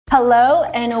Hello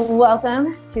and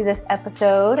welcome to this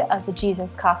episode of the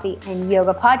Jesus Coffee and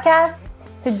Yoga Podcast.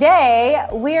 Today,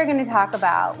 we are going to talk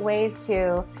about ways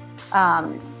to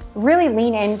really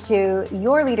lean into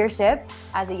your leadership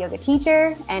as a yoga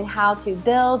teacher and how to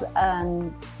build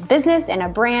a business and a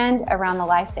brand around the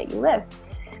life that you live.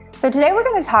 So today we're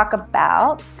going to talk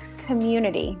about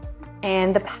community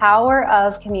and the power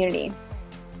of community.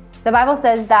 The Bible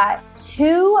says that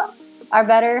two are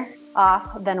better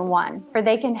off than one, for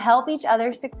they can help each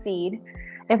other succeed.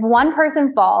 If one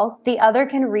person falls, the other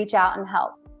can reach out and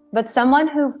help. But someone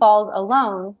who falls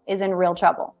alone is in real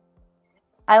trouble.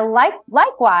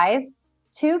 Likewise,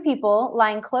 two people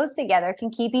lying close together can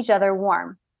keep each other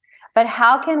warm. But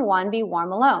how can one be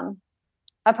warm alone?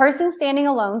 A person standing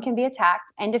alone can be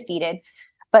attacked and defeated,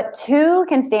 but two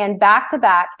can stand back to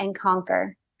back and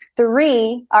conquer.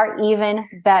 Three are even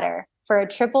better, for a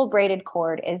triple braided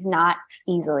cord is not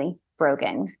easily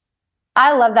broken.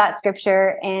 I love that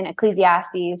scripture in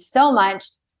Ecclesiastes so much,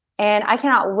 and I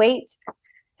cannot wait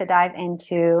to dive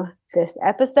into this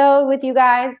episode with you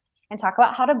guys and talk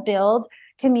about how to build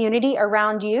community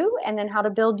around you and then how to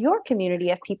build your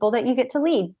community of people that you get to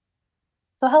lead.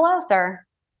 So hello, sir.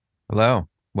 Hello.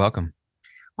 Welcome.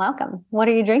 Welcome. What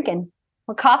are you drinking?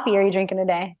 What coffee are you drinking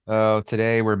today? Oh,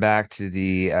 today we're back to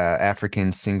the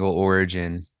African single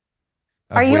origin.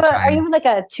 Are you like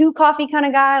a two coffee kind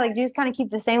of guy? Like, do you just kind of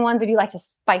keep the same ones, or do you like to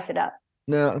spice it up?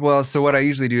 No, well, so what I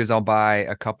usually do is I'll buy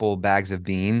a couple bags of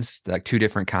beans, like two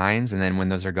different kinds, and then when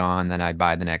those are gone, then I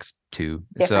buy the next two.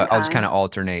 So I'll just kind of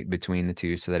alternate between the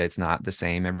two so that it's not the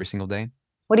same every single day.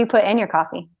 What do you put in your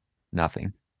coffee?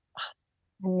 Nothing.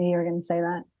 I knew you were going to say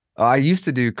that. I used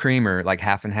to do creamer, like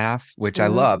half and half, which I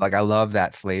love. Like, I love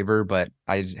that flavor, but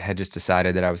I had just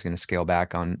decided that I was going to scale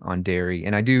back on dairy.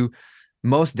 And I do,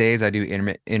 most days I do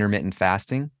intermittent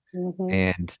fasting,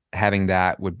 and having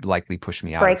that would likely push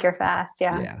me out. Break your fast,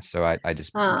 yeah. Yeah, so I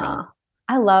just don't.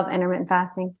 I love intermittent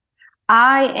fasting.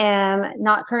 I am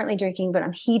not currently drinking, but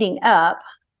I'm heating up.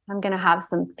 I'm going to have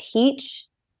some peach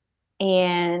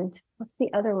and what's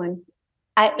the other one?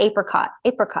 Apricot.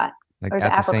 Like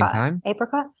at the same time?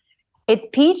 Apricot. It's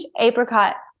peach,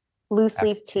 apricot, loose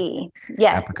leaf tea.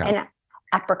 Yes, apricot. And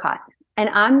apricot. And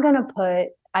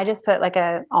I just put like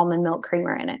a almond milk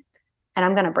creamer in it, and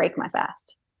I'm going to break my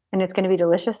fast, and it's going to be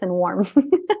delicious and warm.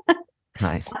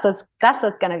 Nice. That's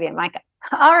what's going to be in my cup.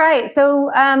 All right. So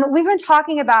we've been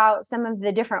talking about some of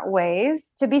the different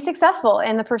ways to be successful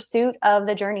in the pursuit of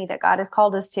the journey that God has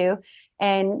called us to.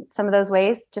 And some of those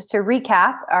ways, just to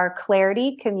recap, are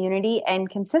clarity, community, and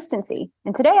consistency.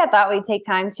 And today I thought we'd take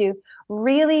time to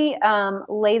really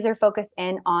laser focus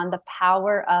in on the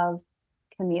power of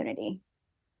community.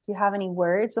 Do you have any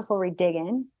words before we dig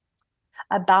in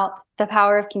about the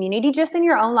power of community, just in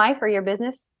your own life or your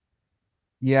business?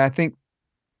 Yeah, I think,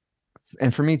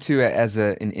 and for me too, as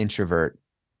an introvert,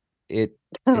 it's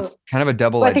kind of a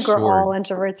double-edged sword. I think we're all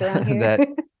introverts around here.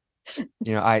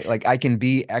 That, I can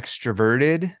be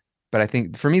extroverted, but I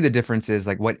think for me, the difference is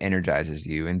like what energizes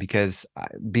you. And because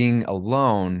being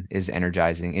alone is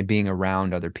energizing and being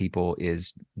around other people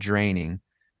is draining.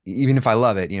 Even if I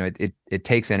love it, it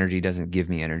takes energy, doesn't give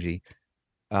me energy.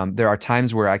 There are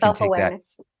times where I can take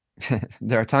that.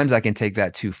 There are times I can take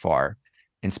that too far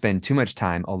and spend too much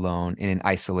time alone and in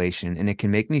isolation. And it can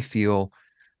make me feel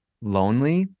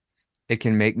lonely. It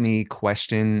can make me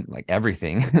question like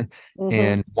everything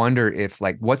and wonder if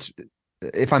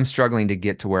if I'm struggling to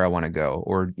get to where I want to go,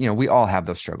 or, we all have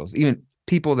those struggles. Even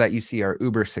people that you see are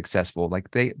uber successful, like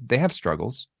they have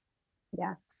struggles.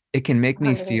 Yeah. It can make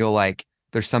me feel like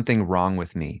there's something wrong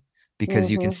with me,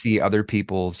 because you can see other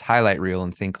people's highlight reel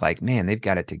and think like, man, they've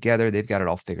got it together. They've got it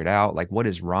all figured out. Like, what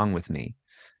is wrong with me?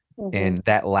 And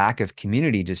that lack of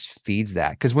community just feeds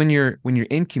that. Because when you're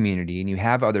in community and you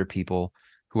have other people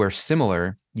who are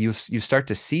similar, you start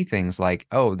to see things like,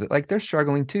 oh, like they're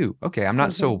struggling too. Okay, I'm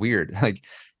not so weird. Like,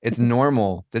 it's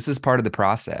normal. This is part of the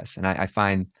process. And I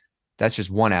find that's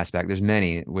just one aspect. There's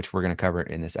many, which we're going to cover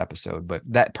in this episode. But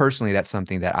that personally, that's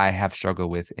something that I have struggled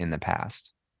with in the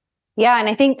past. Yeah. And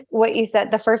I think what you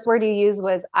said, the first word you used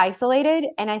was isolated.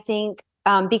 And I think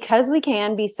because we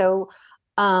can be so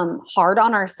hard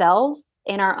on ourselves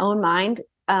in our own mind,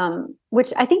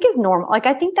 which I think is normal. Like,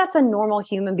 I think that's a normal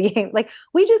human being. Like,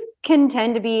 we just can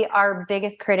tend to be our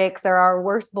biggest critics or our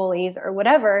worst bullies or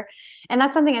whatever. And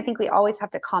that's something I think we always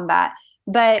have to combat.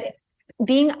 But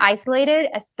being isolated,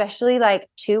 especially like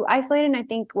too isolated, and I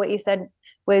think what you said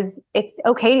was it's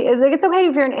okay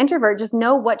if you're an introvert, just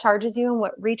know what charges you and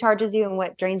what recharges you and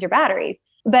what drains your batteries.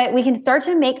 But we can start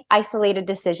to make isolated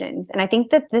decisions. And I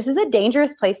think that this is a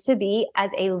dangerous place to be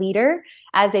as a leader,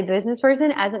 as a business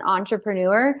person, as an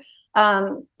entrepreneur,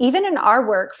 even in our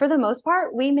work, for the most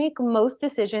part, we make most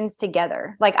decisions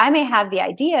together. Like I may have the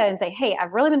idea and say, hey,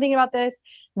 I've really been thinking about this.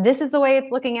 This is the way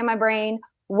it's looking in my brain.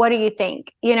 What do you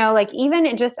think? Like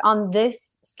even just on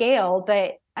this scale,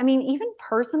 but I mean, even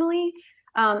personally,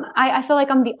 I feel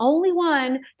like I'm the only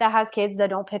one that has kids that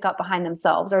don't pick up behind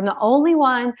themselves, or I'm the only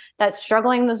one that's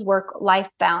struggling with this work-life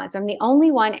balance. I'm the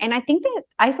only one. And I think that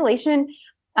isolation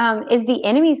is the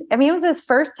enemy's. I mean, it was his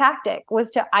first tactic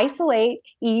was to isolate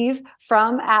Eve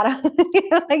from Adam,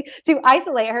 like to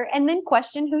isolate her and then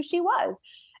question who she was.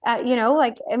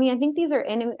 Like, I mean, I think these are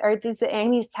these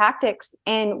enemy's tactics.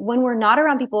 And when we're not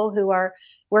around people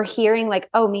we're hearing like,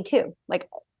 oh, me too, like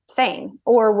same,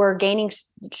 or we're gaining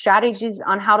strategies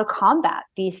on how to combat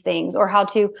these things or how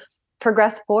to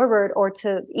progress forward or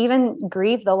to even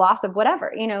grieve the loss of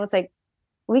whatever, it's like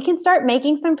we can start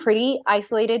making some pretty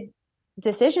isolated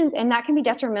decisions, and that can be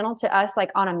detrimental to us, like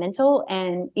on a mental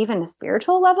and even a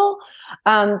spiritual level.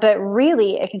 But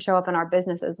really it can show up in our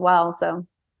business as well. So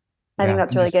I think Yeah.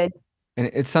 that's really good. And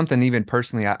it's something even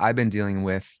personally I've been dealing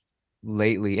with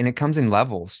lately, and it comes in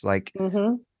levels. Like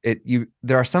Mm-hmm.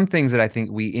 there are some things that I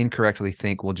think we incorrectly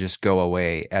think will just go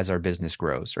away as our business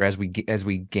grows or as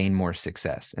we gain more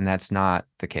success. And that's not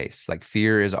the case. Like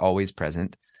fear is always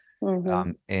present.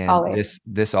 Mm-hmm. And Always.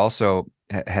 this also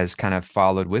has kind of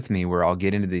followed with me, where I'll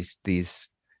get into these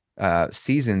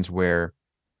seasons where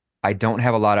I don't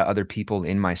have a lot of other people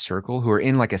in my circle who are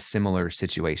in like a similar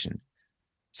situation.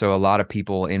 So a lot of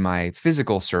people in my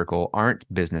physical circle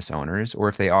aren't business owners, or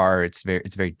if they are, it's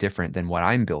very different than what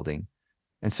I'm building.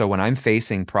 And so when I'm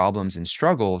facing problems and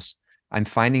struggles, I'm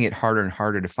finding it harder and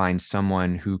harder to find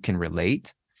someone who can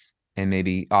relate and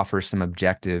maybe offer some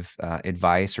objective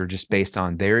advice, or just based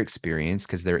on their experience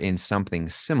because they're in something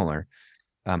similar.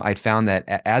 I'd found that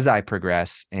as I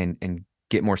progress and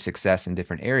get more success in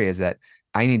different areas, that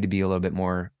I need to be a little bit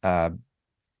more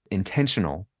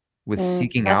intentional with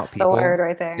seeking out That's the word people.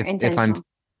 right there. If I'm Intentional.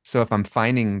 so if I'm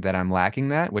finding that I'm lacking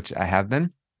that, which I have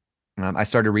been, I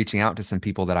started reaching out to some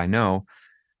people that I know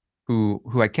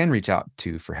who I can reach out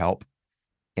to for help.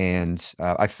 And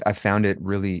I found it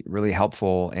really, really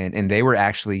helpful. And they were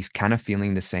actually kind of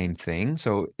feeling the same thing.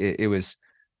 So it was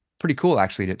pretty cool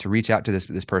actually to reach out to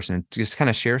this person and to just kind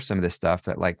of share some of this stuff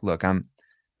that, like, look,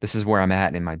 this is where I'm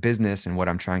at in my business and what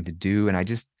I'm trying to do. And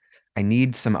I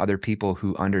need some other people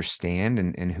who understand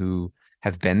and who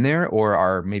have been there or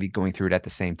are maybe going through it at the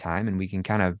same time. And we can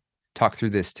kind of talk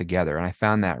through this together. And I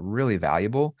found that really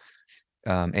valuable,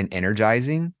 and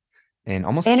energizing, and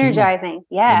almost healing, Energizing.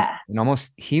 Yeah. and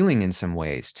almost healing in some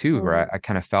ways too, Mm-hmm. where I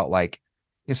kind of felt like,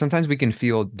 sometimes we can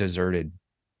feel deserted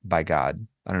by God.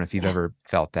 I don't know if you've Yeah. ever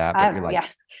felt that, but you're like, Yeah.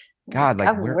 God, like,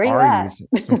 God, where where you are you?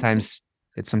 at? Sometimes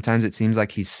it seems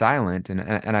like he's silent. And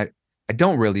I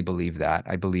don't really believe that.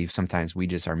 I believe sometimes we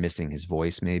just are missing his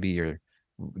voice, maybe, or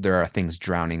there are things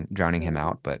drowning him Mhm.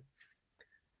 out. But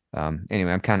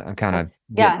anyway, I'm kind of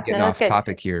Yeah, getting no, that's off good.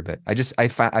 topic here, but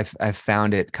I've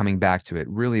found it, coming back to it,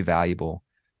 really valuable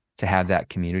to have that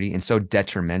community, and so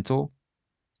detrimental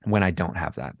when I don't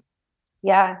have that.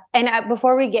 Yeah. And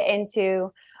before we get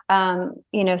into,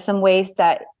 some ways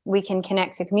that we can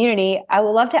connect to community, I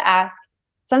would love to ask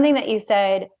something that you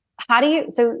said.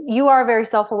 So you are a very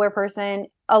self-aware person.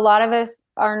 A lot of us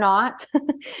are not.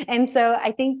 And so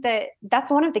I think that that's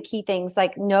one of the key things,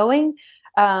 like knowing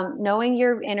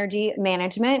your energy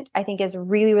management, I think is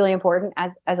really, really important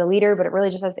as a leader, but it really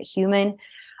just as a human.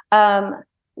 Um,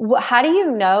 how do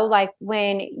you know, like,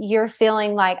 when you're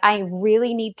feeling like I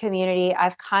really need community,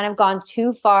 I've kind of gone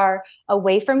too far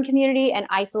away from community and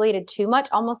isolated too much,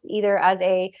 almost either as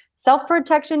a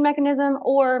self-protection mechanism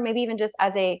or maybe even just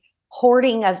as a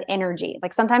hoarding of energy?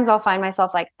 Like sometimes I'll find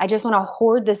myself like, I just want to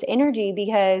hoard this energy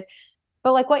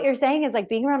but like what you're saying is like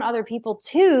being around other people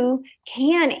too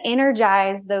can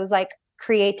energize those like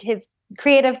creative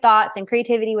thoughts and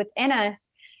creativity within us.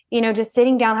 Just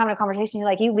sitting down having a conversation,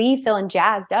 you leave feeling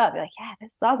jazzed up. You're like, yeah,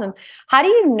 this is awesome. How do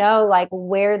you know like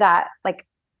where that, like,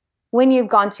 when you've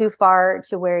gone too far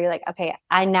to where you're like, okay,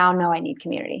 I now know I need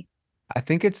community? I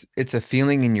think it's a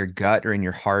feeling in your gut or in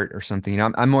your heart or something.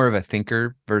 I'm more of a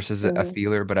thinker versus a Mm-hmm.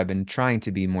 feeler, but I've been trying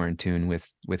to be more in tune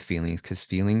with feelings, because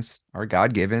feelings are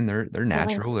God given. They're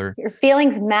natural. Your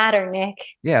feelings matter, Nick.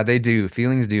 Yeah, they do.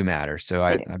 Feelings do matter. So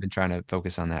They do. I've been trying to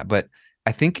focus on that. But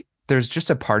I think there's just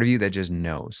a part of you that just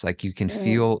knows, like, you can Mm-hmm.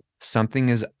 feel something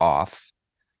is off,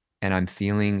 and I'm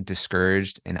feeling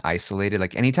discouraged and isolated.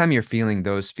 Like anytime you're feeling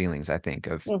those feelings, I think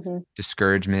of Mm-hmm.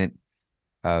 discouragement,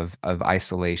 of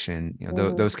isolation,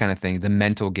 Mm-hmm. those kind of things, the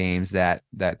mental games that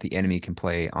the enemy can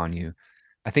play on you.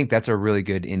 I think that's a really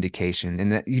good indication,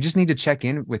 and that you just need to check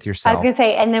in with I was yourself. gonna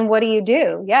say, and then what do you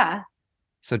do? Yeah.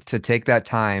 So to take that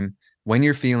time when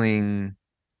you're feeling,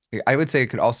 I would say it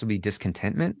could also be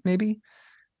discontentment, maybe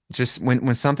just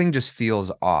when something just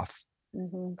feels off.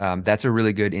 That's a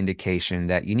really good indication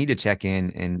that you need to check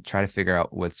in and try to figure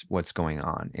out what's going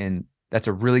on. And that's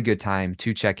a really good time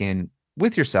to check in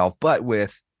with yourself, but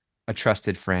with a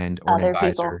trusted friend or an Other people.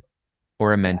 advisor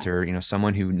or a mentor,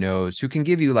 someone who knows, who can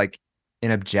give you like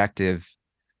an objective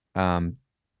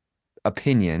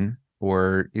opinion,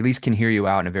 or at least can hear you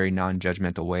out in a very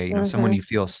non-judgmental way. Someone you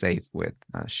feel safe with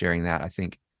sharing that. I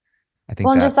think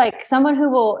Well, and just that's, like someone who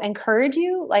will encourage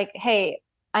you, like, hey,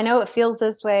 I know it feels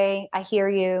this way. I hear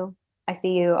you. I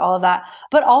see you, all of that.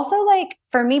 But also, like,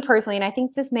 for me personally, and I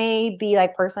think this may be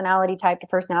like personality type to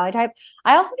personality type,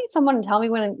 I also need someone to tell me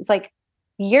when it's like,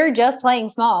 you're just playing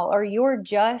small, or you're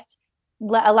just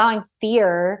allowing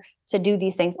fear to do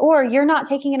these things, or you're not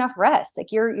taking enough rest,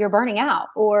 like you're burning out,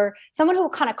 or someone who will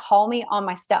kind of call me on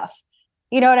my stuff.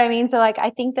 You know what I mean? So like, I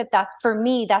think that that's, for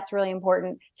me, that's really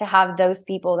important to have those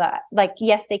people that, like,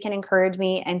 yes, they can encourage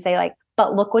me and say like,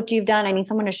 but look what you've done. I need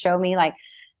someone to show me like,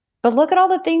 but look at all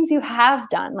the things you have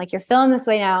done. Like, you're feeling this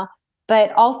way now,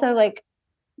 but also like,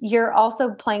 you're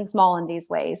also playing small in these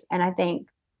ways. And I think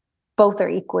both are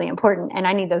equally important. And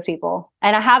I need those people,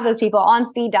 and I have those people on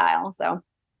speed dial. So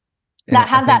that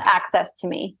have that access to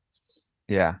me.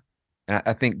 Yeah. And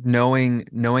I think knowing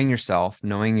yourself,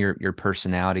 knowing your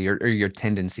personality or your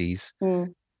tendencies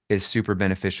is super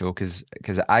beneficial, because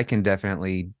I can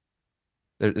definitely,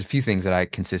 there's a few things that I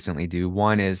consistently do.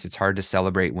 One is it's hard to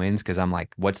celebrate wins because I'm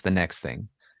like, what's the next thing?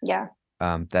 Yeah.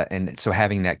 And so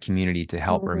having that community to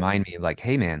help remind me like,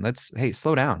 hey man, hey,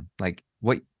 slow down. Like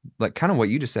kind of what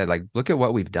you just said, like, look at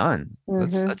what we've done.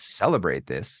 Let's celebrate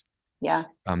this. Yeah.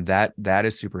 That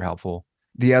is super helpful.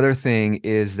 The other thing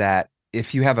is that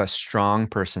if you have a strong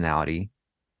personality,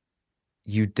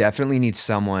 you definitely need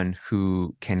someone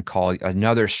who can call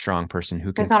another strong person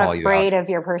who can call you out. Who's not afraid of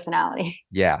your personality.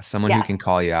 Yeah, someone who can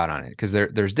call you out on it, because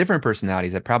there's different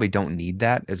personalities that probably don't need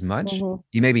that as much. You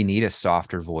maybe need a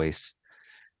softer voice.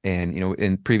 And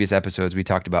in previous episodes we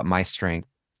talked about my strength,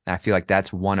 and I feel like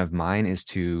that's one of mine, is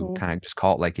to kind of just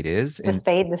call it like it is. The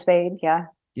spade. Yeah.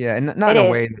 Yeah, and not in a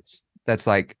way that's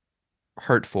like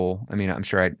hurtful. I mean, I'm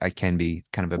sure I can be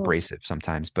kind of abrasive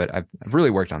sometimes, but I've really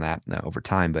worked on that over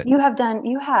time. But you have done.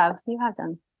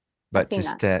 But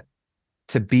just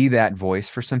to be that voice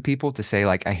for some people, to say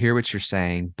like, I hear what you're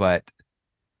saying, but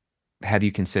have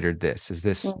you considered this? Is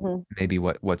this maybe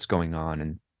what's going on?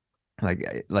 And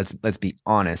like, let's be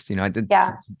honest, to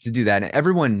do that. And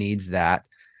everyone needs that.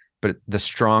 But the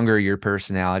stronger your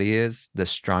personality is, the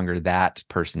stronger that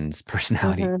person's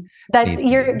personality.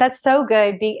 That's so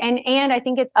good. And I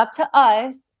think it's up to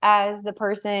us as the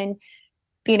person,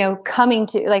 coming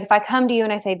to, like, if I come to you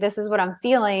and I say, this is what I'm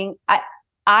feeling,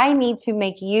 I need to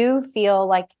make you feel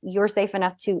like you're safe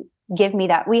enough to give me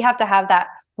that. We have to have that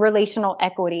relational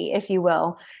equity, if you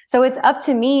will. So it's up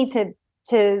to me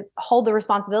to hold the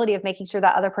responsibility of making sure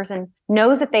that other person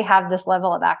knows that they have this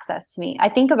level of access to me. I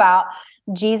think about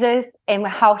Jesus and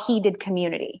how he did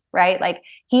community, right? Like,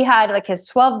 he had like his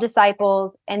 12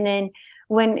 disciples. And then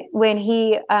when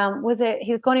he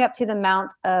he was going up to the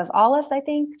Mount of Olives, I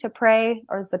think, to pray,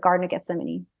 or it was the Garden of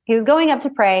Gethsemane. He was going up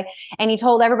to pray, and he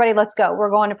told everybody, let's go.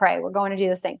 We're going to pray. We're going to do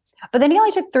this thing. But then he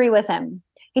only took 3 with him.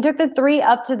 He took the 3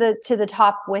 up to the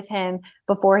top with him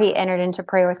before he entered into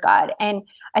prayer with God. And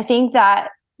I think that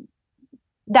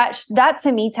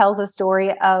to me tells a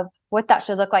story of what that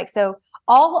should look like. So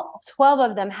all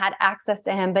 12 of them had access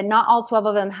to him, but not all 12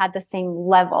 of them had the same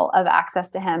level of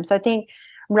access to him. So I think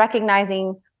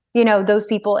recognizing, those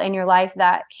people in your life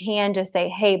that can just say,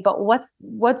 hey, but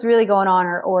what's really going on?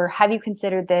 Or have you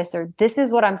considered this? Or this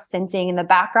is what I'm sensing in the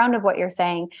background of what you're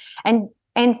saying. And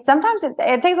sometimes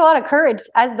it takes a lot of courage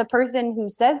as the person who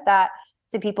says that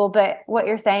to people. But what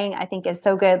you're saying, I think, is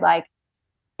so good. Like,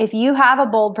 if you have a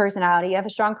bold personality, you have a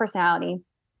strong personality,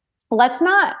 let's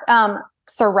not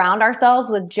surround ourselves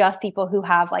with just people who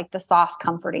have like the soft,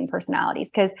 comforting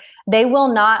personalities, because they will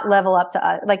not level up to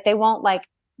us. Like, they won't like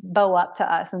bow up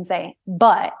to us and say,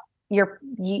 but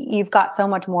you've got so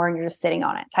much more and you're just sitting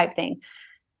on it, type thing.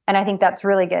 And I think that's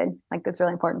really good. Like, that's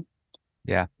really important.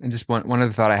 Yeah. And just one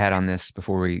other thought I had on this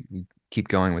before we keep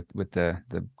going with the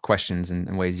questions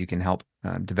and ways you can help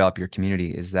develop your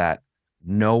community, is that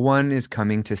no one is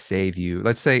coming to save you.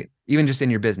 Let's say, even just in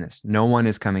your business, no one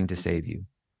is coming to save you.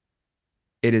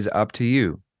 It is up to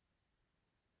you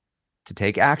to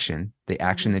take action, the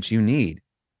action that you need.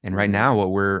 And right now,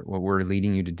 what we're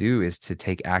leading you to do is to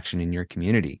take action in your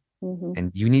community.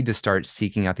 And you need to start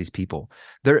seeking out these people.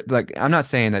 Like, I'm not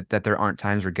saying that there aren't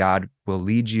times where God will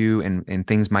lead you and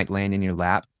things might land in your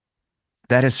lap,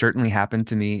 That has certainly happened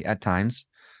to me at times.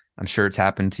 I'm sure it's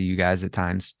happened to you guys at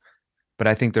times. But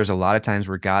I think there's a lot of times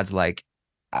where God's like,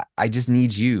 I just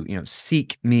need you,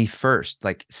 seek me first.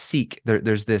 Like seek.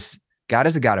 There's this, God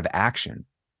is a God of action.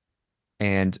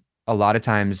 And a lot of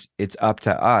times it's up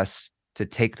to us to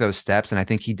take those steps. And I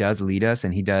think he does lead us,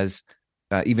 and he does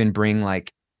even bring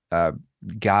like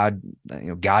God,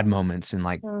 God moments and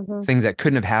like things that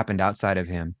couldn't have happened outside of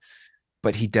him.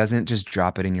 But he doesn't just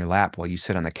drop it in your lap while you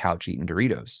sit on the couch eating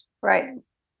Doritos. Right.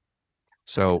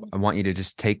 So I want you to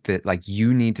just take that, like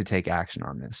you need to take action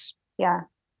on this. Yeah.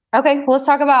 Okay. Well, let's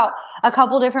talk about a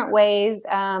couple different ways.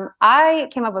 I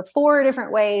came up with 4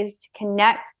 different ways to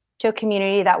connect to a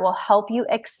community that will help you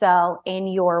excel in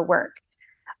your work.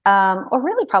 Or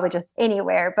really probably just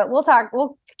anywhere, but we'll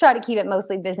try to keep it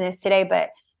mostly business today. But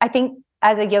I think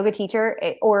as a yoga teacher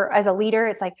or as a leader,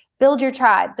 it's like, build your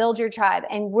tribe.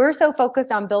 And we're so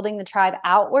focused on building the tribe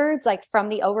outwards, like from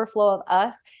the overflow of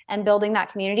us and building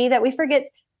that community, that we forget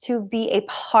to be a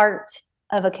part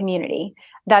of a community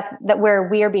that where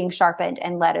we are being sharpened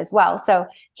and led as well. So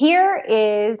here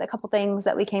is a couple things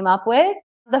that we came up with.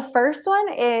 The first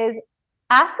one is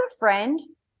ask a friend,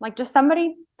 like just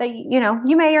somebody that,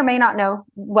 you may or may not know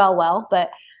well, but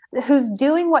who's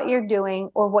doing what you're doing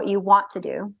or what you want to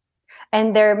do.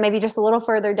 And they're maybe just a little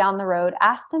further down the road.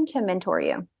 Ask them to mentor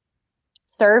you.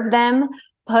 Serve them.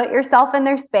 Put yourself in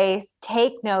their space.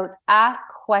 Take notes. Ask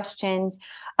questions.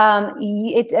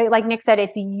 Like Nick said,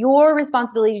 it's your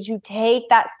responsibility to take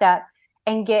that step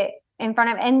and get in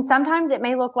front of, and sometimes it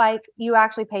may look like you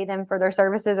actually pay them for their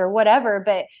services or whatever,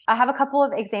 but I have a couple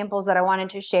of examples that I wanted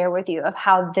to share with you of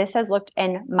how this has looked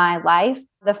in my life.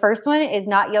 The first one is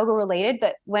not yoga related,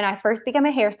 but when I first became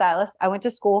a hairstylist, I went to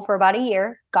school for about a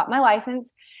year, got my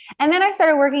license, and then I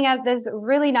started working at this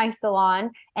really nice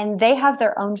salon, and they have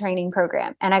their own training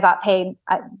program, and I got paid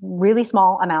a really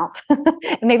small amount,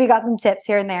 maybe got some tips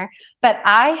here and there, but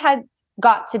I had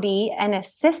got to be an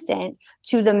assistant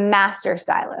to the master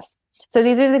stylist. So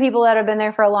these are the people that have been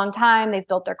there for a long time. They've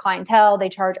built their clientele. They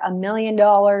charge $1 million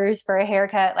for a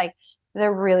haircut. Like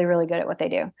they're really, really good at what they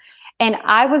do. And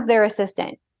I was their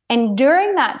assistant. And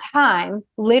during that time,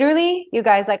 literally, you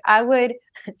guys, like I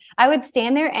would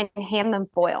stand there and hand them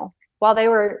foil while they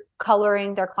were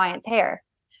coloring their client's hair.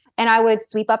 And I would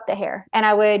sweep up the hair, and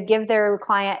I would give their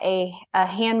client a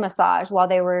hand massage while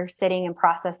they were sitting and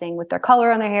processing with their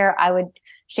color on their hair. I would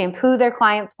shampoo their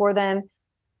clients for them.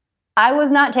 I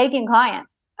was not taking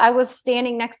clients. I was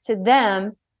standing next to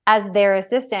them as their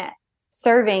assistant,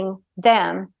 serving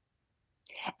them.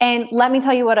 And let me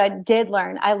tell you what I did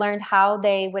learn. I learned how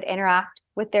they would interact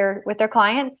with their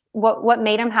clients, what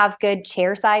made them have good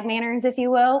chair side manners, if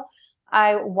you will.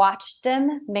 I watched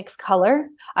them mix color.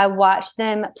 I watched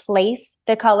them place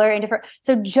the color in different.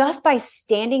 So just by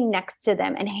standing next to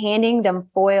them and handing them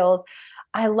foils,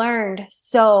 I learned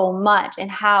so much,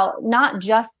 and how not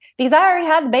just because I already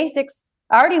had the basics.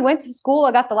 I already went to school.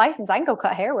 I got the license. I can go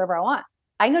cut hair wherever I want.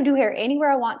 I can go do hair anywhere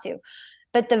I want to.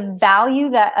 But the value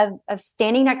of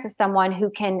standing next to someone who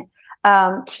can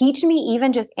teach me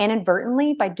even just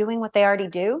inadvertently by doing what they already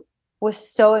do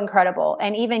was so incredible.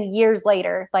 And even years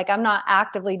later, like I'm not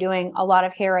actively doing a lot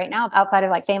of hair right now outside of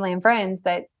like family and friends,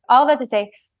 but all of that to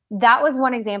say, that was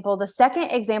one example. The second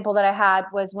example that I had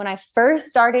was when I first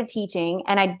started teaching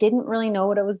and I didn't really know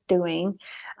what I was doing.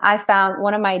 I found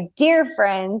one of my dear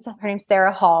friends, her name's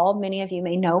Sarah Hall. Many of you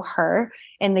may know her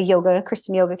in the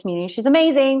Christian yoga community. She's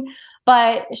amazing,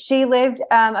 but she lived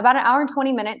about an hour and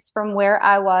 20 minutes from where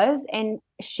I was. And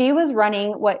she was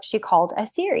running what she called a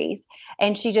series.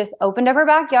 And she just opened up her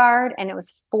backyard, and it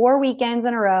was 4 weekends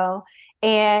in a row.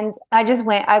 And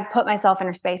I put myself in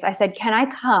her space. I said, can I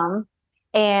come?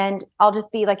 And I'll just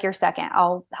be like your second.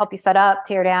 I'll help you set up,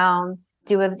 tear down,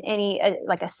 do any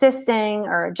like assisting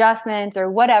or adjustments or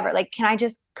whatever. Like, can I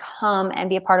just come and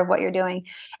be a part of what you're doing?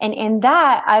 And in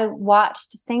that, I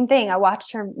watched the same thing. I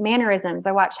watched her mannerisms.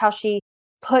 I watched how she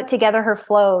put together her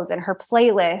flows and her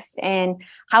playlist, and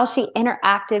how she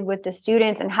interacted with the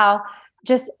students, and how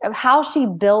she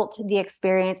built the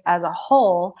experience as a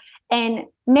whole. And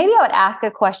maybe I would ask a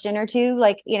question or two,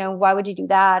 like, why would you do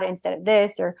that instead of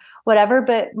this or whatever?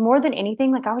 But more than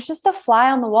anything, like I was just a fly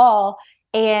on the wall.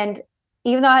 And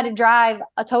even though I had to drive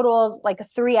a total of like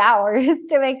 3 hours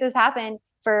to make this happen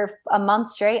for a month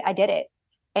straight, I did it.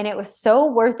 And it was so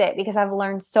worth it because I've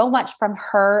learned so much from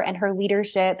her and her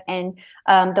leadership and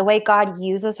the way God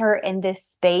uses her in this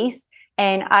space.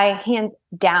 And I hands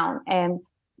down am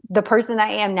the person I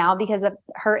am now because of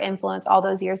her influence all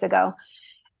those years ago.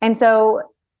 And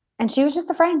she was just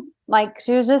a friend. Like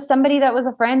she was just somebody that was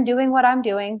a friend doing what I'm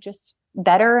doing, just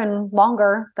better and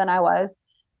longer than I was.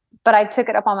 but I took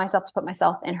it upon myself to put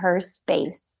myself in her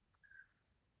space.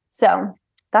 So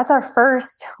that's our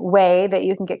first way that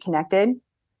you can get connected.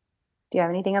 Do you have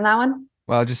anything on that one?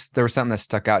 Well, just there was something that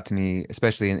stuck out to me,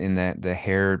 especially in the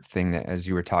hair thing, that as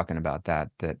you were talking about that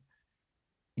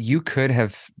you could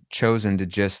have chosen to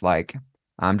just like,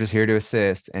 I'm just here to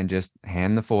assist and just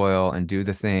hand the foil and do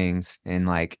the things and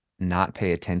like not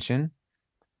pay attention.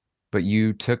 But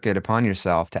you took it upon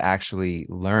yourself to actually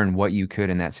learn what you could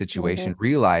in that situation,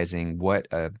 realizing what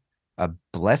a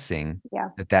blessing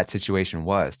that situation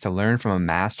was, to learn from a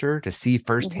master, to see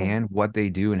firsthand what they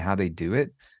do and how they do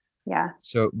it. Yeah.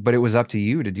 So, but it was up to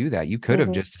you to do that. You could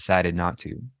have just decided not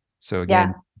to. So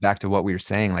again, back to what we were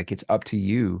saying, like it's up to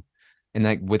you. And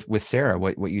like with Sarah,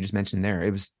 what you just mentioned there,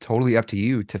 it was totally up to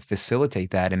you to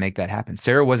facilitate that and make that happen.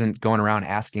 Sarah wasn't going around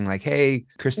asking like, "Hey,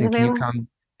 Kristen, can you come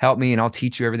help me and I'll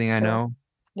teach you everything I know?"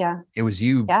 Yeah. It was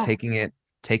you taking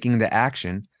the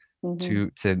action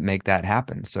to make that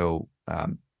happen. So,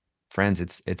 friends,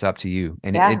 it's up to you,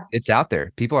 and it's out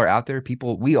there. People are out there.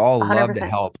 We all 100%. Love to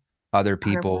help other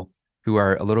people 100%. Who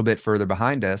are a little bit further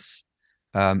behind us,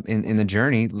 in the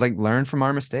journey, like learn from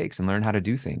our mistakes and learn how to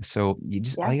do things. So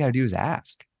all you got to do is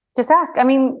ask. Just ask. I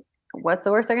mean, what's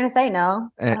the worst they're going to say? No.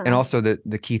 And also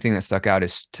the key thing that stuck out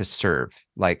is to serve.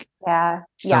 Like,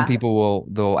 some people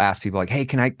they'll ask people like, "Hey,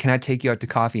 can I take you out to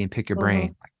coffee and pick your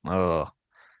brain?" Like, oh,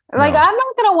 like, no. I'm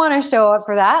not going to want to show up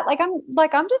for that.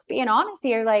 I'm just being honest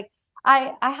here. Like,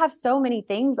 I have so many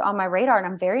things on my radar, and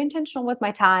I'm very intentional with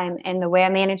my time and the way I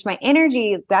manage my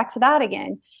energy. Back to that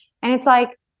again. And it's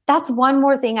like, that's one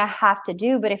more thing I have to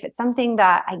do. But if it's something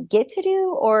that I get to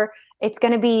do, or it's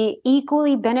going to be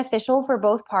equally beneficial for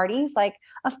both parties, like,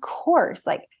 of course,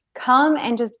 like, come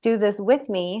and just do this with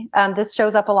me. This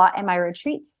shows up a lot in my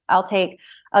retreats. I'll take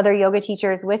other yoga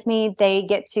teachers with me. They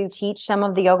get to teach some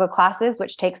of the yoga classes,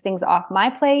 which takes things off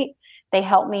my plate. They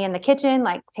help me in the kitchen,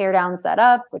 like tear down, set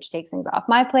up, which takes things off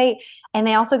my plate. And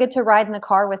they also get to ride in the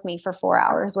car with me for 4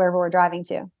 hours, wherever we're driving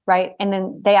to. Right. And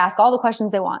then they ask all the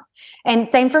questions they want. And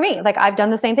same for me. Like, I've done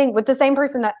the same thing with the same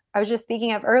person that I was just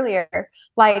speaking of earlier.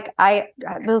 Like, I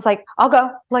was like, I'll go,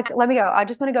 like, let me go. I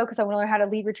just want to go because I want to learn how to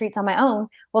lead retreats on my own.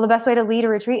 Well, the best way to lead a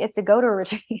retreat is to go to a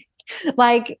retreat.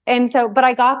 But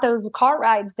I got those car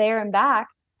rides there and back.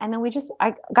 And then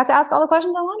I got to ask all the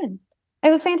questions I wanted. It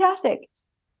was fantastic.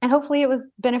 And hopefully it was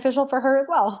beneficial for her as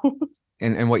well.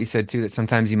 And what you said too, that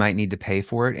sometimes you might need to pay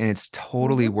for it, and it's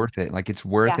totally worth it. Like, it's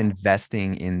worth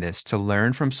investing in this to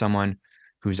learn from someone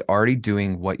who's already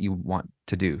doing what you want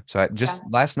to do. So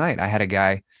last night I had a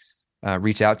guy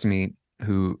reach out to me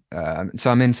who,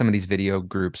 so I'm in some of these video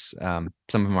groups. Some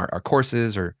of them are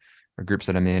courses or groups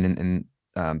that I'm in,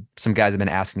 and some guys have been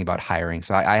asking about hiring.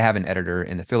 So I have an editor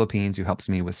in the Philippines who helps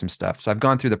me with some stuff. So I've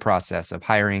gone through the process of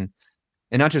hiring.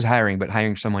 And not just hiring, but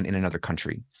hiring someone in another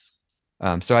country.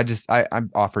 So I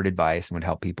offered advice and would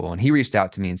help people. And he reached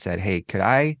out to me and said, "Hey, could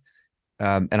I,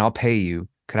 and I'll pay you,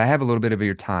 could I have a little bit of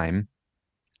your time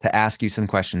to ask you some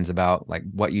questions about like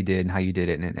what you did and how you did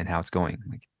it and how it's going?"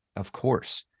 I'm like, of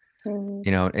course.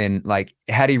 And like,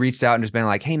 had he reached out and just been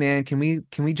like, "Hey man, can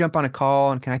we jump on a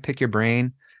call and can I pick your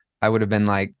brain?" I would have been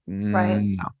like,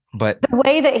 no. But the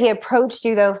way that he approached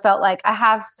you, though, felt like, I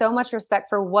have so much respect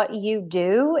for what you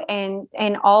do and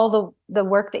all the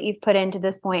work that you've put into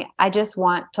this point. I just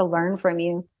want to learn from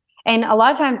you. And a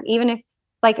lot of times, even if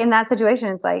like in that situation,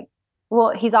 it's like,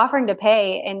 well, he's offering to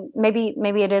pay, and maybe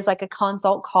it is like a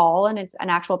consult call and it's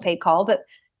an actual paid call. But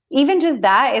even just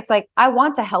that, it's like, I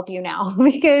want to help you now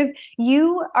because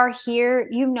you are here.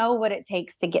 You know what it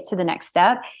takes to get to the next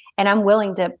step. And I'm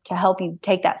willing to help you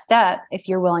take that step if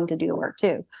you're willing to do the work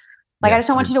too. Like, I just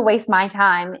don't want you to waste my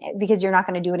time because you're not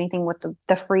going to do anything with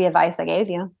the free advice I gave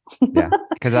you.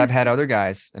 Because I've had other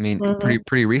guys, I mean,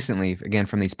 pretty recently, again,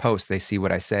 from these posts, they see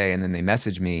what I say and then they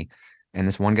message me. And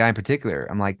this one guy in particular,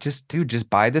 I'm like, just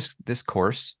buy this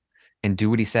course and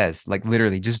do what he says. Like,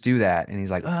 literally just do that. And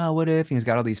he's like, "Oh, what if?" And he's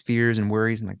got all these fears and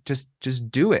worries. I'm like, just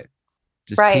do it.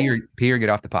 Just pee or get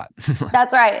off the pot.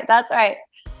 That's right. That's right.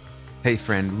 Hey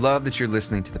friend, love that you're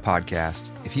listening to the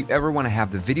podcast. If you ever want to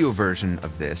have the video version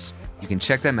of this, you can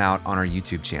check them out on our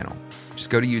YouTube channel. Just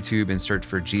go to YouTube and search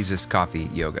for Jesus Coffee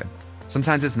Yoga.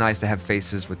 Sometimes it's nice to have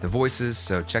faces with the voices,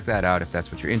 so check that out if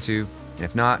that's what you're into. And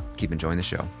if not, keep enjoying the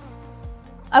show.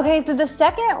 Okay, so the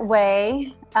second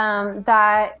way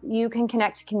that you can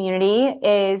connect to community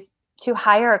is to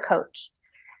hire a coach.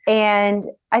 And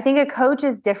I think a coach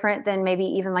is different than maybe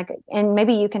even like, and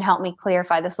maybe you can help me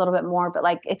clarify this a little bit more, but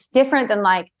like, it's different than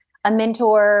like a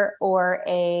mentor or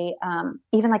a,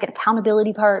 even like an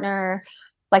accountability partner.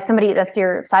 like somebody that's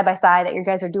your side by side, that you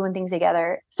guys are doing things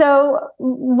together. So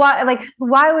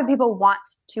why would people want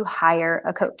to hire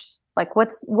a coach? Like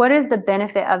what is the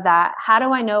benefit of that? How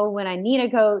do I know when I need a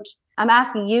coach? I'm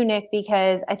asking you, Nick,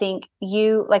 because I think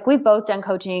we've both done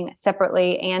coaching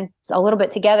separately and a little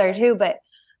bit together too, but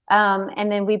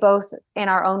and then we both in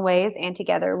our own ways and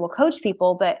together will coach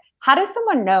people. But how does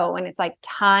someone know when it's like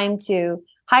time to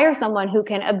hire someone who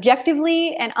can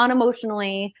objectively and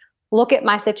unemotionally look at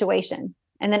my situation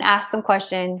and then ask some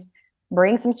questions,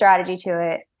 bring some strategy to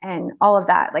it and all of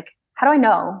that? Like, how do I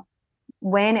know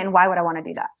when and why would I want to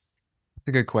do that? That's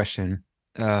a good question.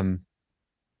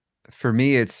 For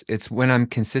me, it's when I'm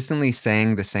consistently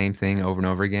saying the same thing over and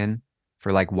over again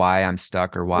for like why I'm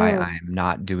stuck or why I'm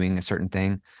not doing a certain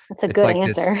thing. That's a good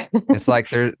answer. It's like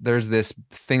there's this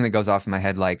thing that goes off in my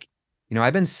head, like,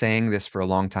 I've been saying this for a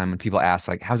long time when people ask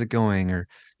like, how's it going? Or,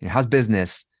 how's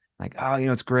business? Like, oh,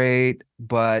 it's great.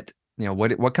 But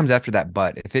what comes after that?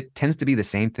 But if it tends to be the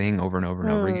same thing over and over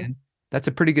and over again, that's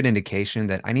a pretty good indication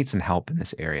that I need some help in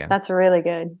this area. That's really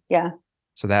good. Yeah.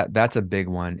 So that's a big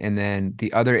one. And then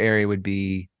the other area would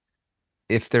be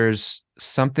if there's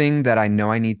something that I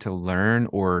know I need to learn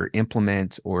or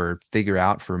implement or figure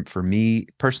out for me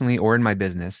personally or in my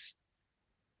business,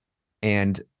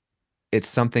 and it's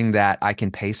something that I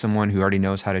can pay someone who already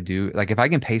knows how to do. Like if I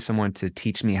can pay someone to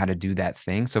teach me how to do that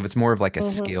thing. So if it's more of like a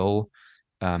skill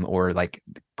or like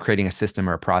creating a system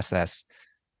or a process,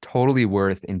 totally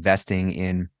worth investing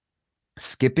in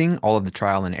skipping all of the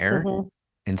trial and error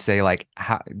and say like,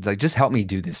 just help me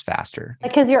do this faster.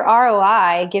 Because your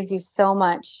ROI gives you so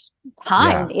much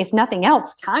time, if nothing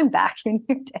else, time back in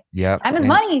your day. Yeah. Time is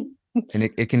money. And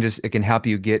it can help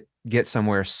you get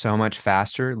somewhere so much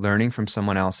faster, learning from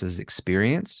someone else's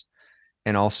experience.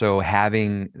 And also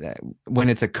having, when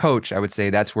it's a coach, I would say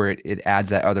that's where it adds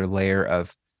that other layer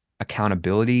of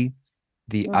accountability,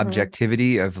 the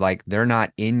objectivity of like, they're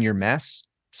not in your mess.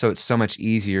 So it's so much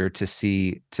easier to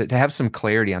see, to have some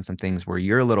clarity on some things where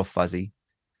you're a little fuzzy.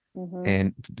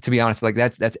 And to be honest, like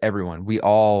that's everyone. We're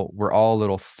all a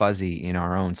little fuzzy in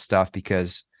our own stuff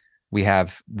because we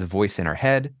have the voice in our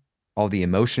head, all the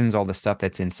emotions, all the stuff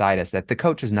that's inside us that the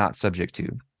coach is not subject to.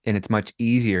 And it's much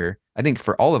easier, I think,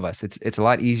 for all of us. It's a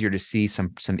lot easier to see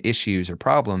some issues or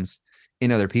problems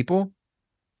in other people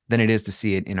than it is to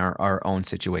see it in our own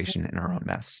situation, in our own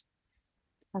mess.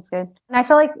 That's good. And I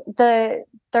feel like the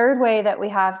third way that we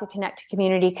have to connect to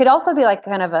community could also be like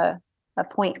kind of a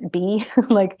point B,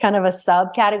 like kind of a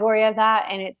subcategory of that.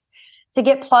 And it's to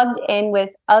get plugged in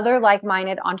with other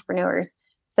like-minded entrepreneurs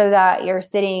so that you're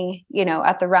sitting,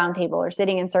 at the round table or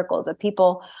sitting in circles of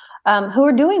people who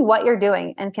are doing what you're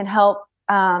doing and can help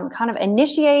kind of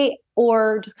initiate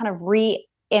or just kind of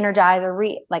re-energize or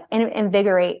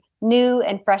invigorate new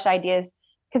and fresh ideas.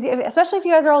 Because especially if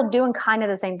you guys are all doing kind of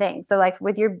the same thing. So like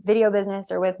with your video business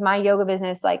or with my yoga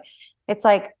business, like it's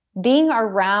like being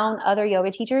around other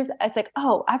yoga teachers, it's like,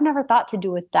 oh, I've never thought to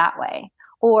do it that way.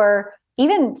 Or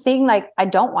even seeing like, I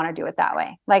don't want to do it that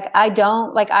way. Like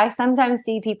I sometimes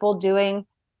see people doing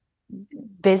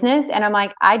business and I'm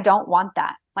like, I don't want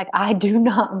that. Like, I do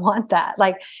not want that.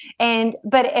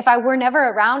 But if I were never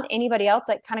around anybody else,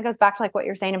 like kind of goes back to like what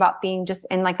you're saying about being just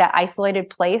in like that isolated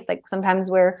place, like sometimes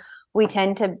where we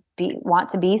tend to want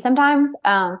to be sometimes,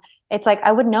 it's like,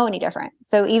 I wouldn't know any different.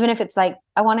 So even if it's like,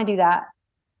 I want to do that,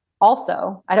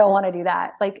 also, I don't want to do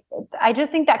that. Like, I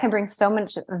just think that can bring so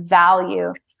much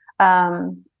value,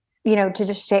 to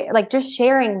just share, like just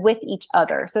sharing with each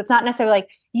other. So it's not necessarily like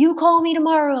you call me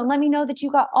tomorrow and let me know that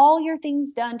you got all your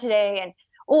things done today.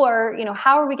 Or,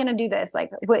 how are we going to do this?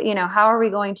 Like, how are we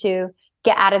going to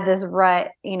get out of this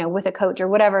rut, with a coach or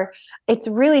whatever? It's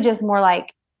really just more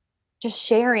like just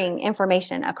sharing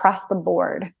information across the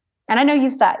board. And I know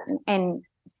you've sat in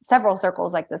several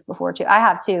circles like this before too. I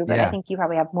have too, but I think you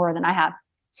probably have more than I have.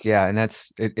 Yeah. And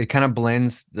that's, it kind of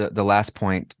blends the last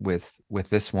point with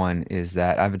this one is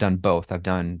that I've done both. I've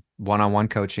done one-on-one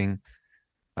coaching,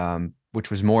 which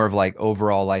was more of like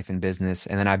overall life and business.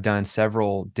 And then I've done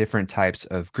several different types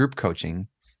of group coaching.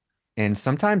 And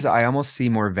sometimes I almost see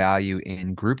more value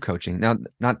in group coaching. Now,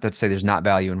 not to say there's not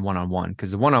value in one-on-one,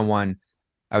 because the one-on-one,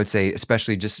 I would say,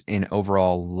 especially just in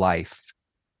overall life,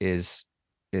 is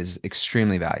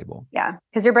extremely valuable. Yeah.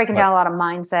 Because you're breaking down a lot of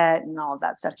mindset and all of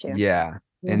that stuff too. Yeah.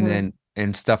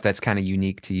 And stuff that's kind of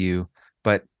unique to you.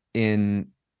 But in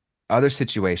other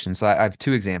situations, so I have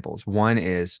two examples. One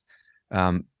is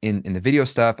in the video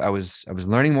stuff, I was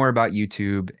learning more about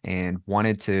YouTube and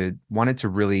wanted to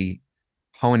really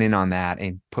hone in on that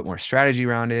and put more strategy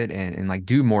around it and like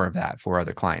do more of that for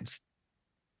other clients.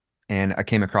 And I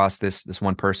came across this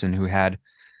one person who had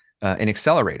an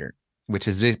accelerator, which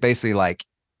is basically like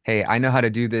hey, I know how to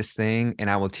do this thing and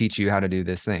I will teach you how to do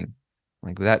this thing.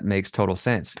 Like that makes total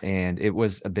sense. And it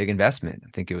was a big investment.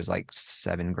 I think it was like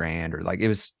 7 grand or like it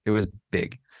was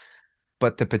big.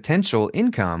 But the potential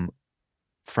income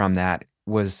from that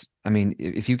was, I mean,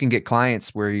 if you can get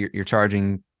clients where you're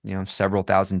charging, several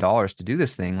 $1,000s to do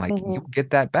this thing, like Mm-hmm. you'll get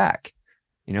that back.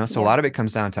 So a Yeah. lot of it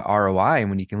comes down to ROI. And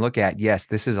when you can look at, yes,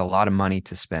 this is a lot of money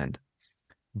to spend,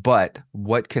 but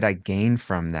what could I gain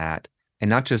from that? And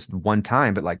not just one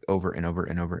time, but like over and over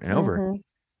and over and over. Mm-hmm.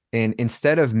 And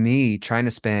instead of me trying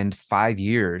to spend 5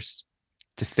 years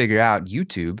to figure out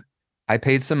YouTube, I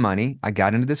paid some money. I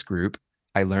got into this group.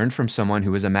 I learned from someone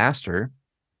who was a master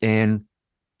and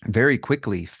very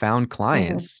quickly found Mm-hmm.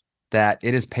 clients that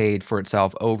it has paid for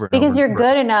itself over and over Because and you're over.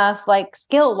 good enough, like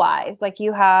skill wise, like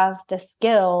you have the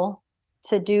skill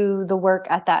to do the work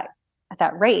at that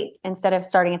rate instead of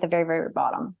starting at the very, very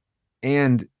bottom.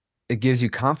 And it gives you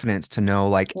confidence to know,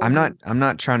 like, I'm Mm-hmm.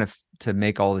 not trying to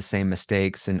make all the same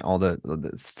mistakes and all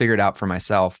the figure it out for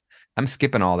myself. I'm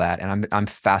skipping all that and I'm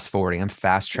fast forwarding, I'm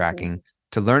fast Mm-hmm. tracking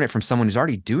to learn it from someone who's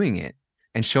already doing it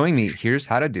and showing me here's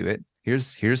how to do it.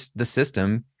 Here's the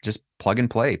system. Just plug and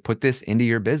play. Put this into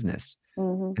your business.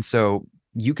 Mm-hmm. And so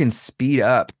you can speed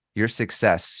up your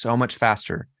success so much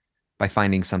faster by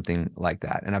finding something like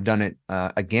that. And I've done it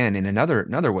again in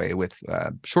another way with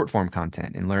short form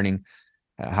content and learning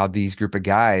how these group of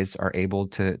guys are able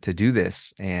to do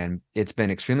this, and it's been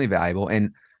extremely valuable.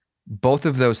 And both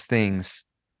of those things,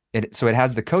 so it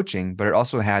has the coaching, but it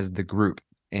also has the group.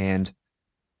 And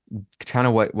kind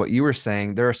of what you were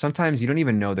saying, there are sometimes you don't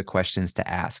even know the questions to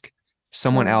ask.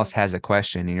 Someone Mm-hmm. else has a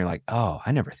question, and you're like, oh,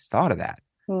 I never thought of that.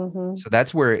 Mm-hmm. So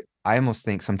that's where I almost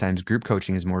think sometimes group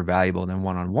coaching is more valuable than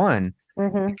one-on-one,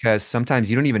 Mm-hmm. because sometimes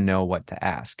you don't even know what to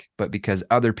ask, but because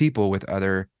other people with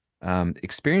other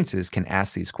experiences can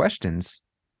ask these questions,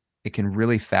 it can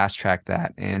really fast track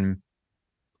that and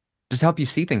just help you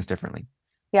see things differently.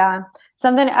 Yeah.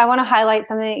 Something I want to highlight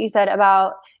something that you said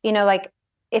about, like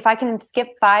if I can skip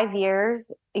 5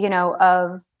 years,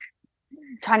 of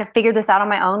trying to figure this out on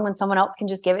my own when someone else can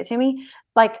just give it to me,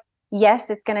 like,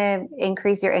 yes, it's going to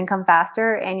increase your income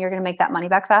faster and you're going to make that money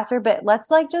back faster. But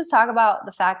let's like just talk about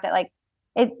the fact that like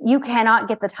you cannot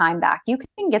get the time back. You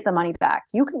can get the money back.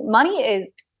 Money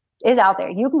is out there.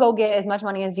 You can go get as much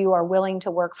money as you are willing to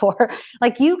work for.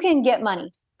 Like you can get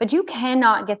money, but you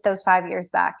cannot get those 5 years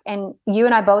back. And you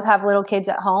and I both have little kids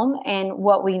at home. And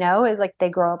what we know is like they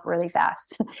grow up really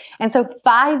fast. And so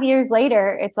 5 years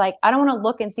later, it's like, I don't want to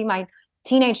look and see my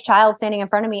teenage child standing in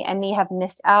front of me and me have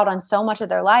missed out on so much of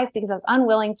their life because I was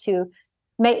unwilling to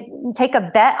take a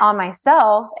bet on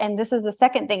myself. And this is the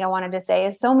second thing I wanted to say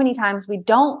is so many times we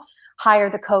don't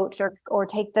hire the coach or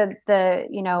take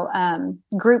the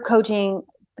group coaching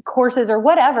courses or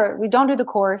whatever. We don't do the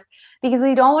course because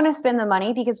we don't want to spend the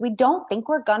money because we don't think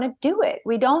we're going to do it.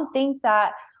 We don't think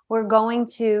that we're going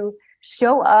to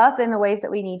show up in the ways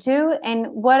that we need to. And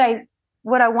what I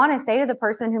want to say to the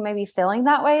person who may be feeling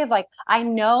that way of like, I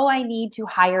know I need to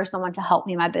hire someone to help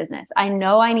me in my business. I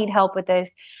know I need help with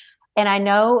this. And I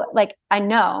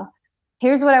know,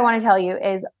 here's what I want to tell you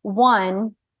is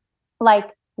one,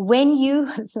 like when you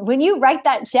write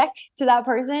that check to that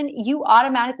person, you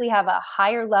automatically have a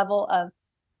higher level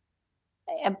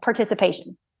of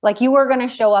participation. Like you are going to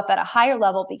show up at a higher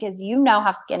level because you now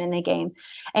have skin in the game.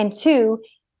 And two,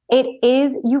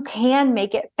 you can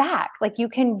make it back. Like you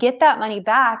can get that money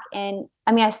back. And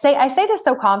I mean, I say this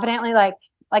so confidently, like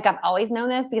I've always known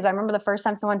this because I remember the first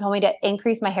time someone told me to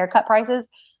increase my haircut prices,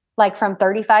 like from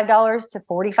 $35 to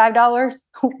 $45,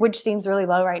 which seems really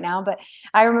low right now. But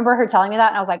I remember her telling me that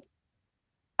and I was like,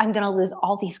 I'm going to lose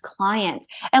all these clients.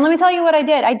 And let me tell you what I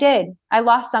did. I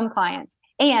lost some clients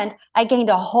and I gained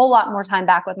a whole lot more time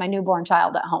back with my newborn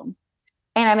child at home.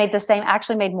 And I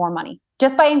actually made more money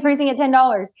just by increasing it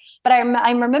 $10. But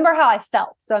I remember how I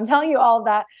felt. So I'm telling you all of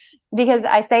that because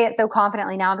I say it so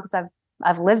confidently now because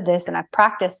I've lived this and I've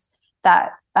practiced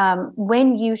that.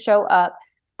 When you show up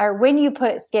or when you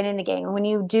put skin in the game, when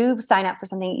you do sign up for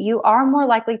something, you are more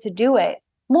likely to do it.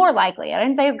 More likely. I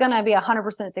didn't say it's going to be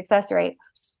 100% success rate,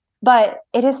 but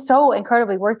it is so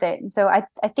incredibly worth it. And so I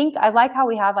think I like how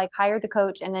we have like hired the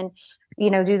coach and then,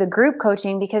 do the group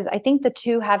coaching because I think the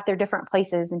two have their different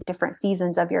places and different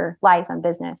seasons of your life and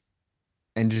business.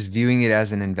 And just viewing it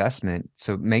as an investment.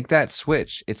 So make that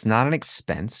switch. It's not an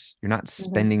expense. You're not Mm-hmm.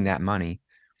 spending that money.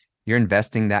 You're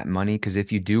investing that money because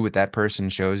if you do what that person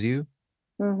shows you,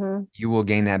 Mm-hmm. you will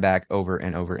gain that back over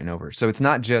and over and over. So it's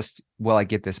not just, well, I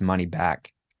get this money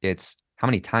back. It's how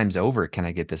many times over can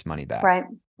I get this money back? Right.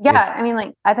 Yeah. I mean,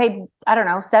 like I paid, I don't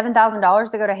know,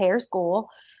 $7,000 to go to hair school.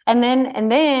 And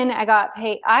then I got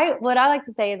paid. What I like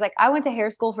to say is like, I went to hair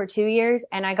school for 2 years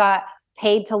and I got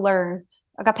paid to learn.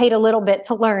 I got paid a little bit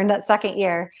to learn that second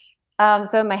year.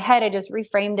 So in my head, I just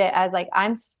reframed it as like,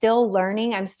 I'm still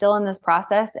learning. I'm still in this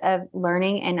process of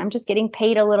learning and I'm just getting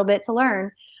paid a little bit to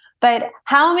learn. But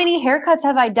how many haircuts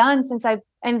have I done since I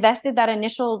invested that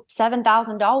initial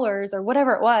 $7,000 or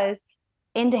whatever it was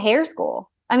into hair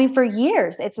school? I mean, for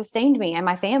years, it sustained me and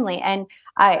my family. And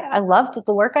I loved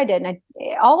the work I did and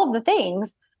all of the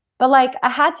things. But like, I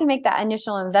had to make that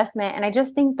initial investment. And I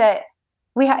just think that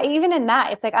even in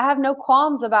that, it's like, I have no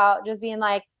qualms about just being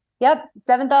like, yep,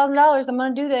 $7,000, I'm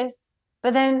going to do this.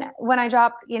 But then when I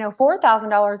drop,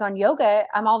 $4,000 on yoga,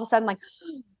 I'm all of a sudden like,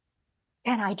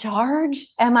 can I charge?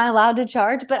 Am I allowed to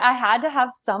charge? But I had to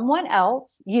have someone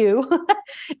else,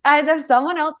 I had to have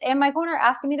someone else in my corner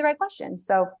asking me the right questions.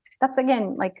 So that's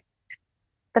again, like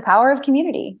the power of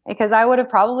community, because I would have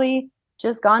probably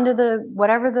just gone to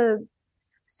whatever the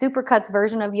Supercuts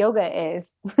version of yoga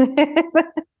is.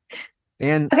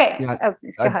 And Okay. Oh,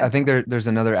 I think there's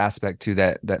another aspect to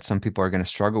that some people are going to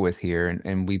struggle with here.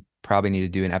 And we probably need to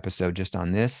do an episode just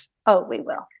on this. Oh, we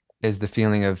will. Is the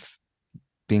feeling of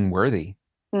being worthy.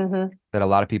 Mm-hmm. That a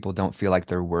lot of people don't feel like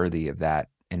they're worthy of that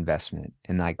investment.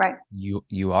 And like right.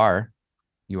 you are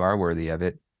worthy of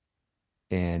it.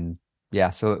 And yeah,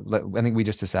 so I think we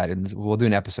just decided we'll do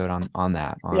an episode on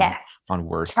that. Yes. On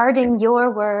worth. Charging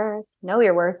your worth. Know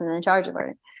your worth and then charge your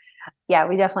worth. Yeah,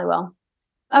 we definitely will.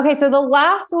 Okay, so the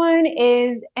last one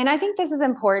is, and I think this is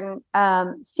important,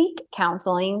 seek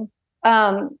counseling.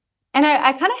 And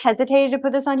I kind of hesitated to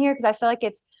put this on here because I feel like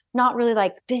it's not really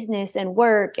like business and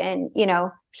work and,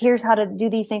 here's how to do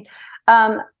these things.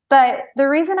 But the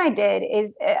reason I did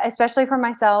is, especially for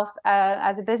myself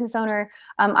as a business owner,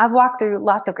 I've walked through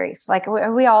lots of grief, like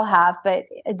we all have. But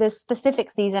this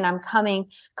specific season, I'm coming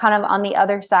kind of on the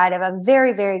other side of a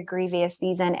very, very grievous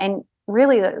season, and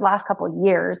really the last couple of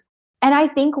years. And I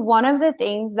think one of the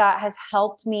things that has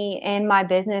helped me in my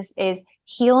business is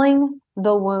healing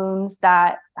the wounds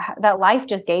that life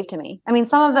just gave to me. I mean,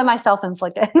 some of them I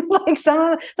self-inflicted, like some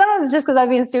of it's just because I'm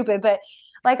being stupid, but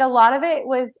like a lot of it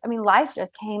was, I mean, life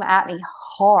just came at me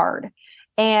hard.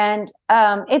 And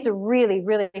it's really,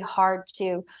 really hard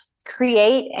to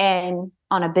create and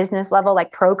on a business level,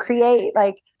 like procreate,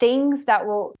 like things that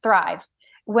will thrive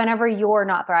whenever you're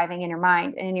not thriving in your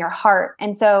mind and in your heart.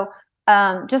 And so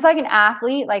just like an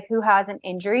athlete, like who has an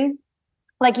injury,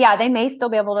 like, yeah, they may still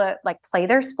be able to like play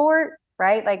their sport,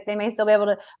 right? Like they may still be able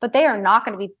to, but they are not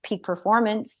going to be peak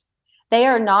performance. They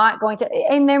are not going to,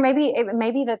 and it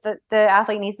may be that the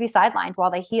athlete needs to be sidelined while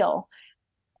they heal.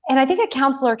 And I think a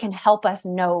counselor can help us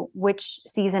know which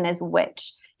season is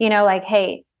which, like,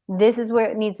 hey, this is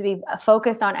where it needs to be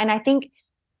focused on. And I think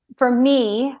for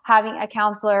me, having a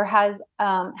counselor has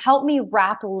helped me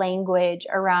wrap language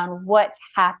around what's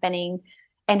happening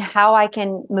and how I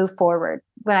can move forward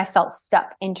when I felt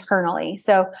stuck internally.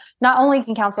 So not only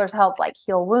can counselors help like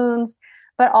heal wounds,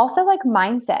 but also like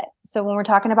mindset. So when we're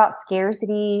talking about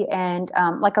scarcity and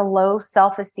like a low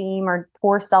self-esteem or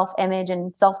poor self-image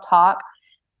and self-talk,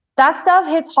 that stuff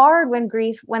hits hard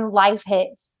when life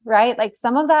hits, right? Like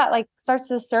some of that like starts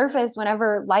to surface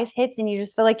whenever life hits and you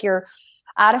just feel like you're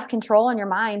out of control in your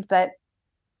mind. But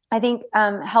I think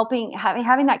having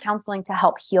that counseling to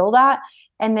help heal that,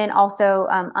 and then also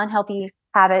unhealthy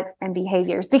habits and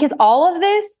behaviors, because all of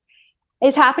this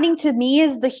is happening to me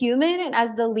as the human and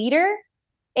as the leader,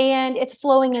 and it's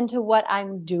flowing into what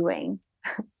I'm doing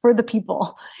for the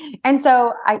people. And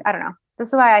so I don't know. This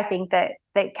is why I think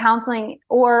that counseling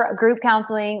or group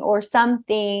counseling or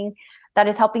something that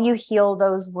is helping you heal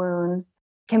those wounds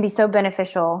can be so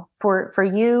beneficial for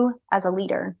you as a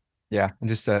leader. Yeah. And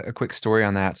just a quick story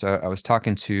on that. So I was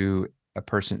talking to a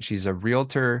person, she's a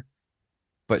realtor,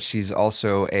 but she's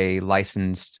also a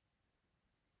licensed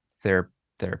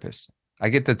therapist. I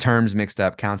get the terms mixed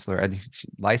up, counselor, I think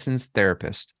licensed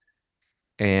therapist.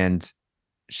 And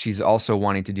she's also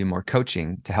wanting to do more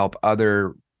coaching to help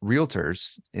other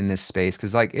realtors in this space.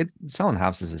 Cause like selling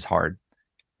houses is hard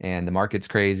and the market's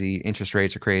crazy. Interest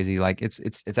rates are crazy. Like it's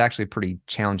actually a pretty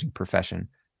challenging profession.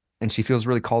 And she feels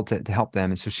really called to help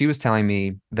them. And so she was telling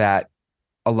me that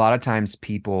a lot of times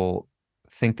people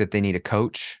think that they need a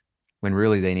coach when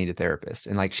really they need a therapist.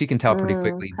 And like she can tell pretty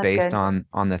quickly based on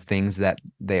the things that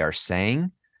they are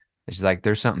saying. She's like,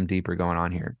 there's something deeper going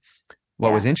on here.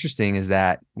 What was interesting is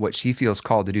that what she feels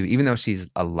called to do, even though she's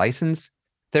a licensed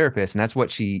therapist, and that's what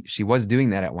she was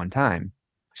doing that at one time.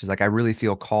 She's like, I really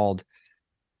feel called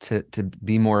to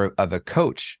be more of a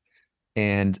coach.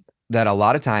 And that a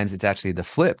lot of times it's actually the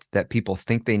flipped, that people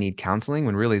think they need counseling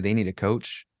when really they need a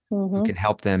coach who can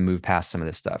help them move past some of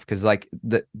this stuff. Because like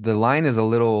the line is a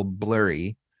little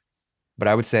blurry, but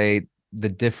I would say the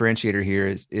differentiator here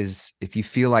is if you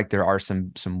feel like there are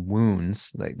some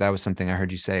wounds, like that was something I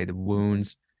heard you say, the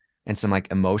wounds and some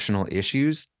like emotional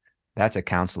issues, that's a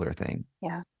counselor thing.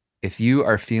 Yeah. If you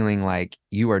are feeling like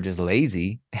you are just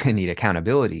lazy and need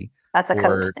accountability, that's a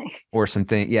coach thing. Or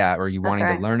something, or you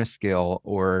wanting to learn a skill,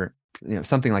 or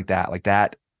something like that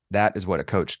is what a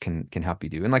coach can help you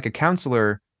do. And like a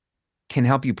counselor can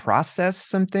help you process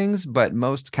some things, but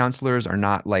most counselors are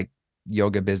not like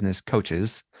yoga business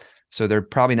coaches. So they're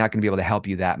probably not going to be able to help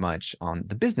you that much on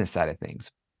the business side of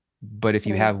things. But if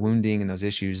you have wounding and those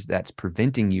issues that's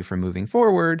preventing you from moving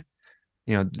forward,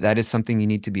 that is something you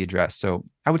need to be addressed. So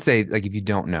I would say, like, if you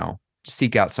don't know,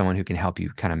 seek out someone who can help you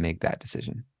kind of make that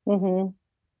decision.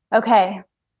 Okay,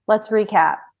 let's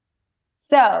recap.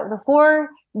 So the 4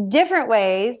 different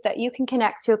ways that you can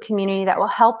connect to a community that will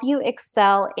help you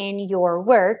excel in your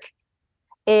work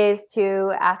is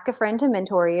to ask a friend to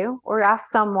mentor you, or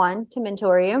ask someone to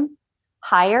mentor you.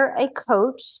 Hire a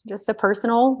coach, just a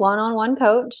personal one-on-one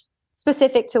coach,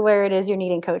 specific to where it is you're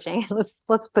needing coaching.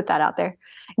 Let's put that out there.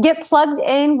 Get plugged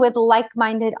in with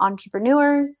like-minded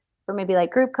entrepreneurs for maybe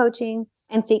like group coaching,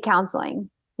 and seek counseling.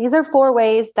 These are 4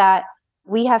 ways that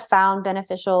we have found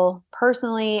beneficial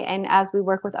personally, and as we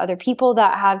work with other people,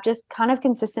 that have just kind of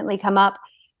consistently come up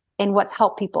in what's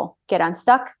helped people get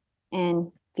unstuck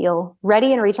and feel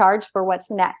ready and recharged for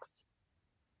what's next.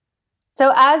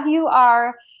 So as you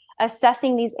are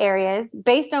assessing these areas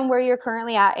based on where you're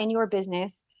currently at in your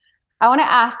business, I want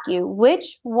to ask you,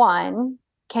 which one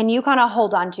can you kind of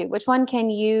hold on to? Which one's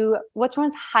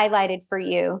highlighted for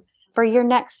you for your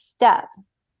next step?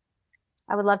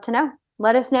 I would love to know.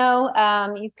 Let us know.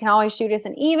 You can always shoot us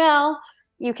an email.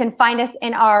 You can find us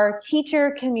in our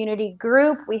teacher community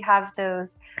group. We have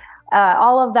those,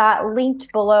 all of that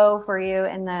linked below for you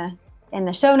in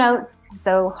the show notes.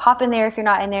 So hop in there if you're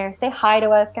not in there. Say hi to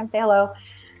us. Come say hello.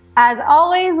 As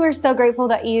always, we're so grateful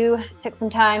that you took some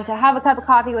time to have a cup of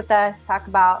coffee with us, talk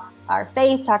about our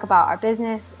faith, talk about our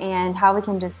business, and how we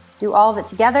can just do all of it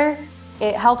together.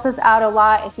 It helps us out a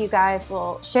lot if you guys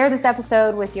will share this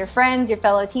episode with your friends, your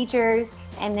fellow teachers,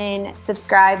 and then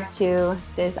subscribe to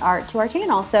our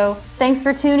channel. So thanks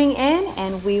for tuning in,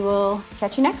 and we will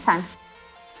catch you next time.